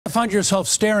Find yourself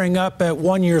staring up at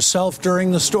one yourself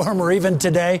during the storm or even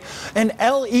today? An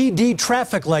LED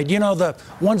traffic light, you know, the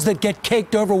ones that get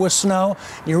caked over with snow.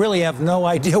 You really have no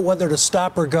idea whether to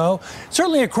stop or go.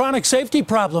 Certainly a chronic safety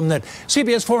problem that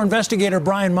CBS 4 investigator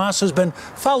Brian Moss has been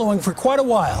following for quite a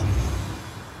while.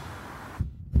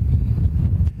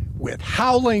 With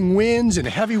howling winds and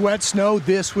heavy wet snow,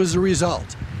 this was the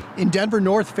result. In Denver,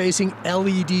 north-facing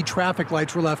LED traffic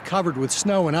lights were left covered with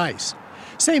snow and ice.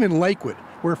 Same in Lakewood,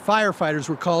 where firefighters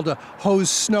were called to hose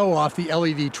snow off the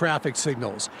LED traffic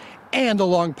signals. And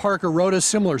along Parker Road, a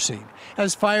similar scene,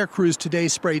 as fire crews today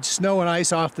sprayed snow and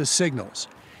ice off the signals.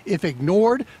 If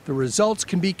ignored, the results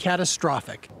can be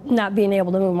catastrophic. Not being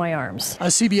able to move my arms. A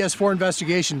CBS 4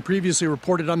 investigation previously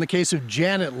reported on the case of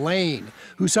Janet Lane,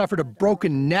 who suffered a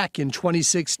broken neck in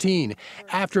 2016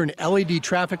 after an LED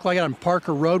traffic light on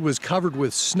Parker Road was covered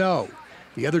with snow.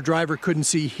 The other driver couldn't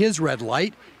see his red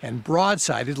light and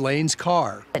broadsided Lane's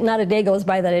car. Not a day goes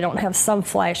by that I don't have some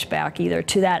flashback either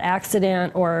to that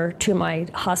accident or to my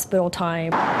hospital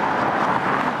time.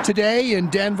 Today in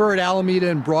Denver at Alameda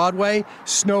and Broadway,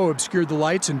 snow obscured the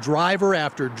lights and driver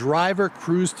after driver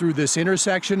cruised through this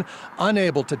intersection,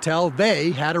 unable to tell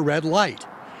they had a red light.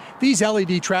 These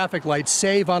LED traffic lights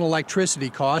save on electricity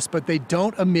costs, but they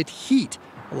don't emit heat,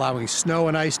 allowing snow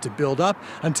and ice to build up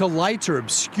until lights are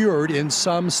obscured in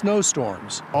some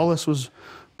snowstorms. All this was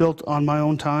built on my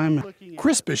own time.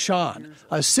 Chris Bichon,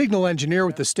 a signal engineer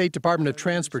with the State Department of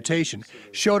Transportation,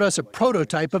 showed us a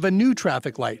prototype of a new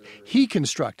traffic light he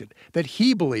constructed that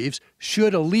he believes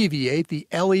should alleviate the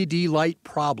LED light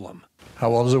problem. How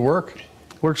well does it work?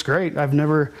 Works great. I've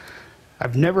never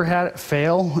had it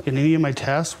fail in any of my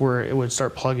tests where it would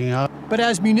start plugging up. But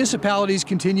as municipalities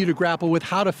continue to grapple with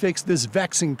how to fix this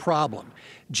vexing problem,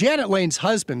 Janet Lane's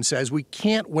husband says we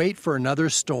can't wait for another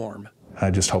storm. I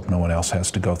just hope no one else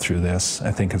has to go through this.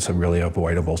 I think it's a really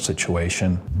avoidable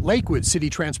situation. Lakewood City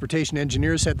Transportation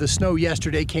engineers said the snow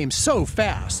yesterday came so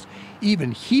fast,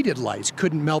 even heated lights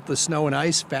couldn't melt the snow and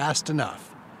ice fast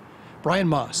enough. Brian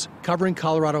Moss, covering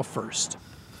Colorado First.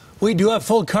 We do have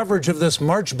full coverage of this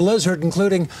March blizzard,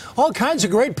 including all kinds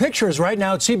of great pictures right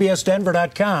now at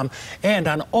cbsdenver.com and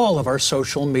on all of our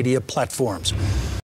social media platforms.